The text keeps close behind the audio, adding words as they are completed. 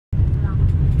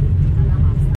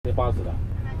这巴士的，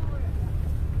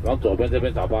往左边这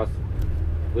边找巴士，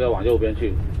不要往右边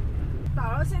去。导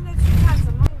了，现在去看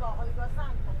什么？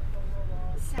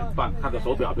很棒，看着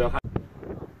手表，不要看。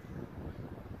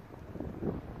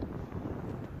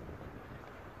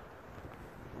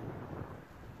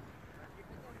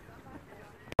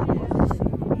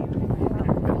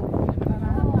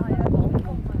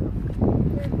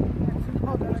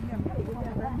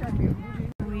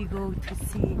We go to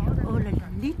see all the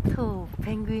little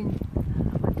penguin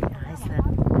on the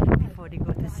island before they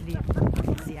go to sleep.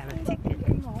 See our ticket.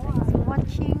 Thanks for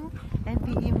watching and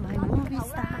be in my movie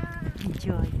star.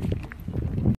 Enjoy.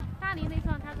 大龄那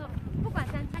双，他说不管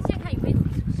他先看有没有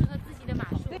适合自己的码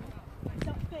数。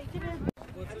对，这边。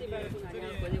我这边不拿压，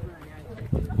国内不拿压。我跟你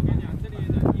讲，这里的一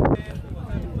杯我在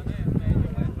国内每个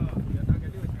外号也大概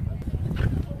6000块。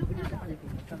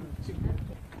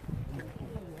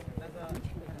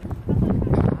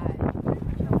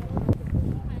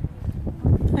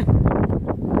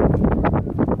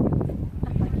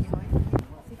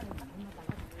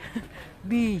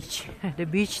Beach, the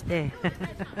beach there.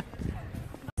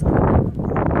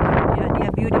 Yeah, they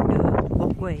are building the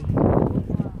walkway.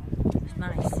 It's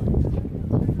nice.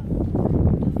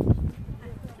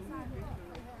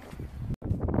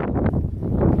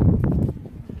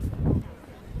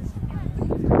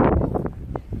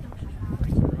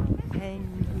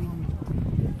 Penguin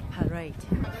parade.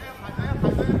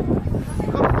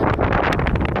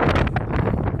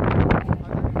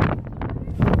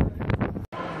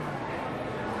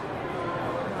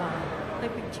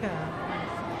 Take picture.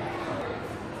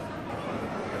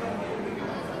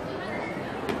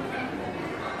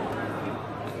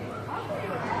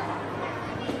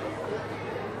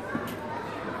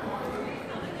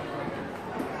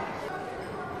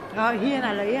 Rồi here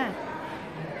là lấy à.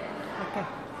 Ok.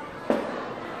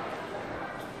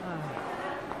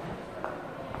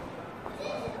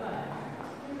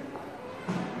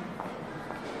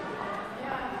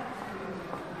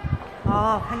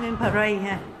 Oh, penguin parade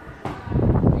ha.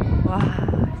 Wow,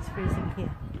 it's freezing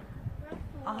here.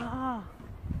 Oh.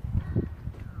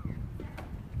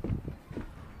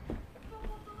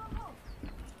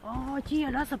 Oh, gee,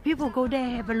 lots of people go there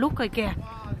have a look again.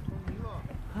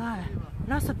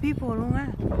 Lots of people luôn á.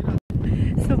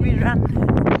 So we run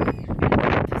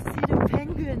to see the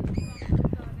penguin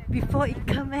before it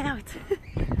come out.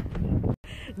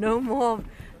 No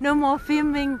more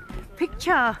filming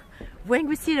picture. When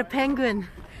we see the penguin,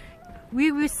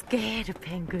 we will scare the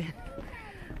penguin.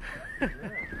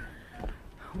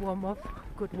 Warm up,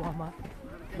 good warm up.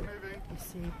 You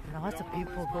see, lots of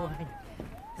people go and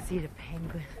see the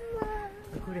penguin.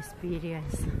 A good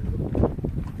experience.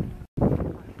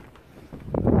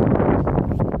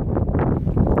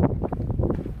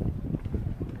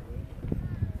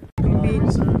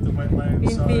 The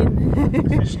wetlands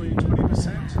officially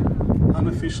 20%,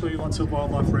 unofficially lots of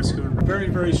wildlife rescue. Very,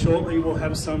 very shortly we'll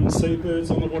have some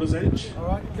seabirds on the water's edge.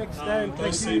 Alright, next stand.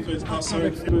 Those seabirds are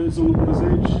birds on the water's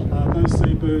edge. Those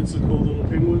seabirds are called little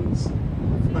penguins.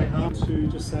 They are to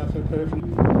just south of Perth.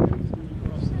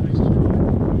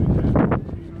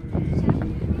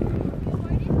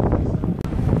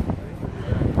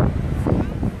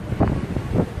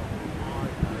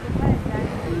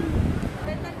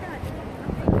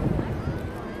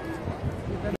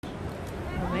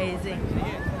 Amazing.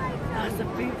 Lots of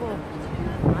people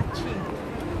watching.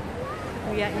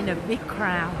 We are in a big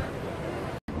crowd.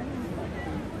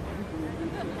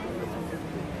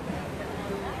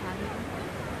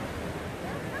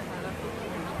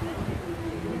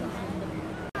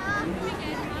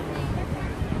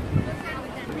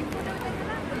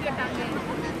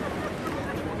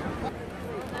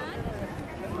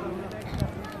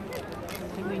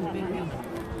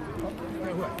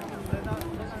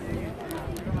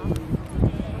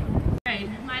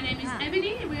 My name is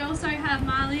Ebony. We also have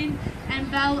Marlene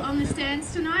and Belle on the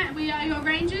stands tonight. We are your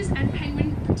rangers and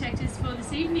penguin protectors for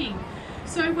this evening.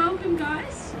 So welcome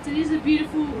guys. It is a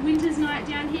beautiful winter's night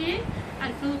down here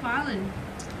at Phillip Island.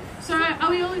 So are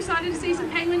we all excited to see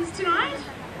some penguins tonight?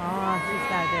 Oh, she's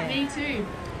so there. Me too.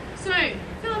 So,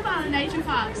 Phillip Island Nature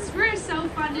Parks, we're a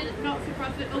self-funded,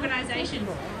 not-for-profit organisation.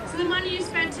 So the money you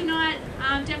spent tonight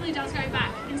definitely does go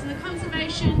back into the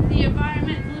conservation, the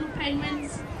environment, the little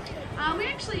penguins. We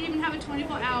actually even have a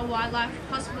 24-hour wildlife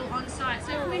hospital on site.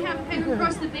 So if we have a penguin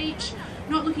across the beach,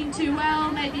 not looking too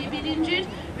well, maybe a bit injured,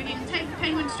 we can take the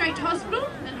penguin straight to hospital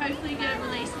and hopefully get it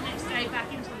released the next day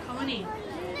back into the colony.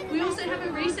 We also have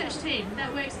a research team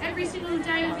that works every single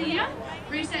day of the year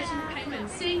researching the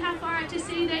penguins, seeing how far out to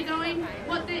sea they're going,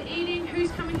 what they're eating,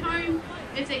 who's coming home,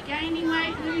 if they're gaining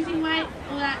weight, losing weight,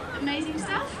 all that amazing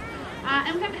stuff.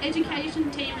 And we have an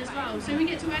education team as well. So we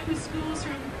get to work with schools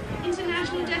from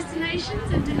international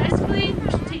destinations and domestically,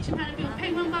 which will teach them how to build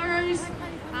penguin burrows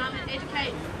and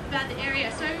educate about the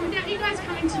area. So without you guys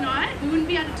coming tonight, we wouldn't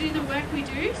be able to do the work we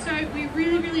do. So we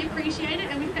really, really appreciate it,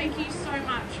 and we thank you so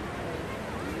much.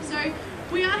 So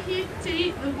we are here to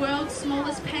see the world's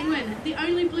smallest penguin, the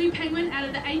only blue penguin out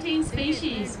of the 18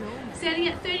 species, standing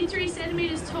at 33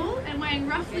 centimetres tall and weighing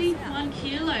roughly 1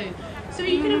 kilo. So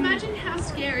you can imagine how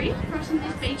scary crossing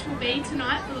this beach will be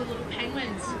tonight for the little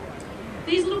penguins.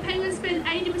 These little penguins spend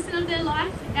 80% of their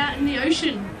life out in the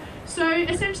ocean. So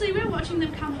essentially we're watching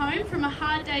them come home from a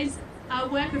hard day's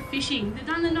work of fishing. They've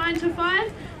done the 9 to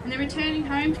 5 and they're returning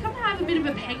home to come and have a bit of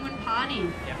a penguin party.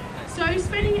 So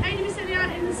spending 80%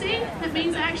 out in the sea, that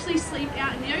means they actually sleep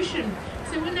out in the ocean.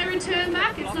 So when they return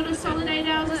back, it's not a solid 8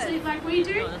 hours of sleep like we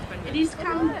do. It is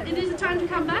a time to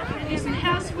come back and do some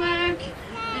housework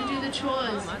and do the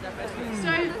chores.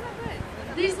 So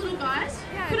these little guys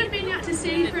could have been out to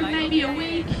sea for maybe a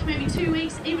week, maybe 2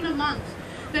 weeks, even a month.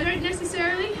 They don't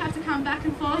necessarily have to come back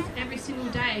and forth every single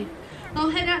day.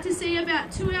 They'll head out to sea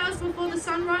about 2 hours before the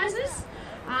sun rises,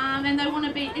 and they want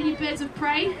to beat any birds of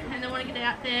prey, and they want to get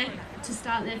out there to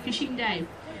start their fishing day.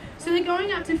 So they're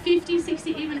going up to 50,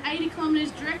 60, even 80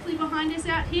 kilometres directly behind us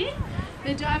out here.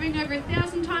 They're diving over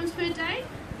 1,000 times per day.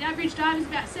 The average dive is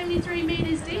about 73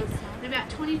 metres deep in about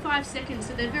 25 seconds,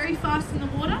 so they're very fast in the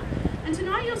water. And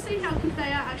tonight you'll see how quick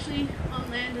they are actually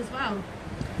on land as well.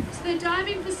 So they're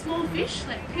diving for small fish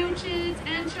like pilchards,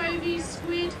 anchovies,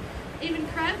 squid, even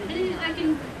crab, anything they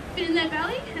can fit in their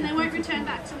belly, and they won't return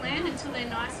back to land until they're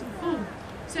nice and full.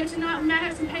 So tonight we may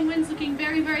have some penguins looking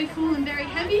very, very full and very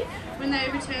heavy when they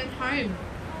return home.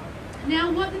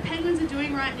 Now what the penguins are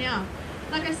doing right now,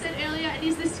 like I said earlier, it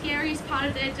is the scariest part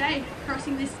of their day,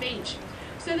 crossing this beach.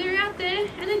 So they're out there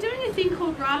and they're doing a thing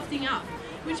called rafting up,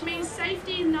 which means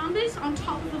safety in numbers on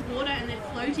top of the water, and they're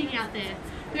floating out there.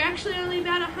 They're actually only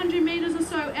about 100 metres or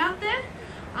so out there,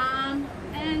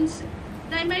 and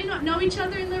they may not know each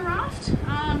other in the raft,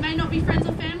 may not be friends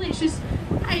or family. It's just,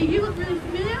 hey, you look really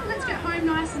familiar, let's get home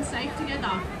nice and safe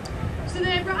together. So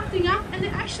they're rafting up and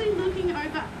they're actually looking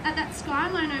over at that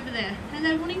skyline over there, and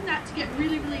they're wanting that to get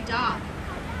really, really dark.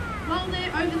 While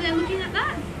they're over there looking at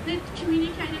that, they're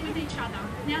communicating with each other.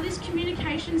 Now this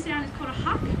communication sound is called a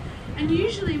huck, and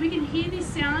usually we can hear this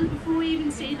sound before we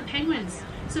even see the penguins.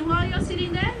 So while you're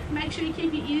sitting there, make sure you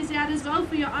keep your ears out as well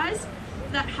for your eyes,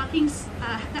 that hucking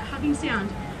sound.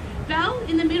 Val,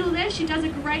 in the middle there, she does a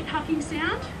great hucking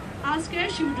sound. Ask her,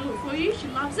 she will do it for you, she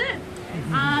loves it.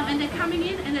 And they're coming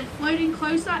in and they're floating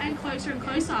closer and closer and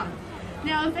closer.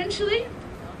 Now eventually,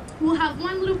 we'll have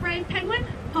one little brave penguin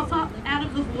pop up out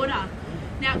of the water.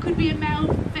 Now it could be a male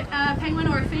penguin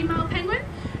or a female penguin.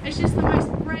 It's just the most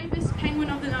bravest penguin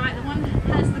of the night, the one that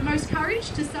has the most courage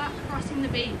to start crossing the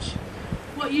beach.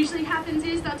 What usually happens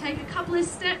is they'll take a couple of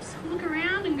steps, look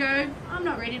around and go, I'm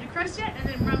not ready to cross yet, and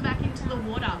then run back into the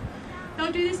water.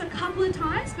 They'll do this a couple of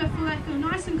times before they feel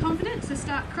nice and confident to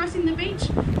start crossing the beach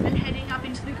and heading up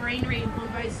into the greenery on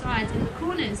both sides in the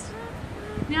corners.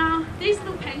 Now, these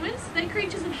little penguins, they're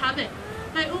creatures of habit.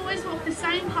 They always walk the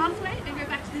same pathway and go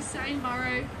back to the same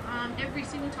burrow every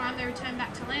single time they return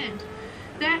back to land.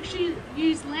 They actually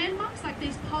use landmarks like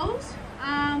these poles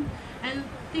and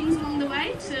things along the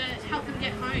way to help them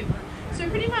get home. So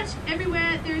pretty much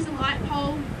everywhere there is a light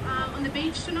pole on the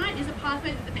beach tonight is a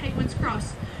pathway that the penguins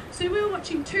cross. So we were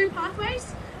watching 2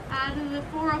 pathways out of the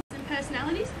 4 officers and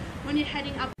personalities when you're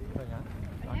heading up.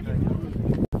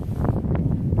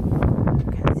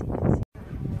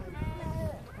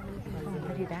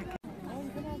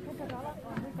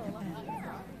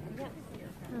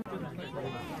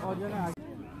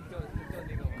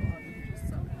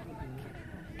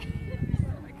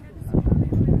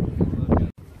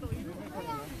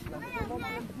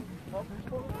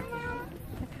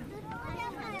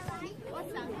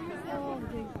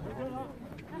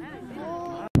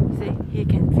 See, he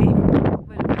can feed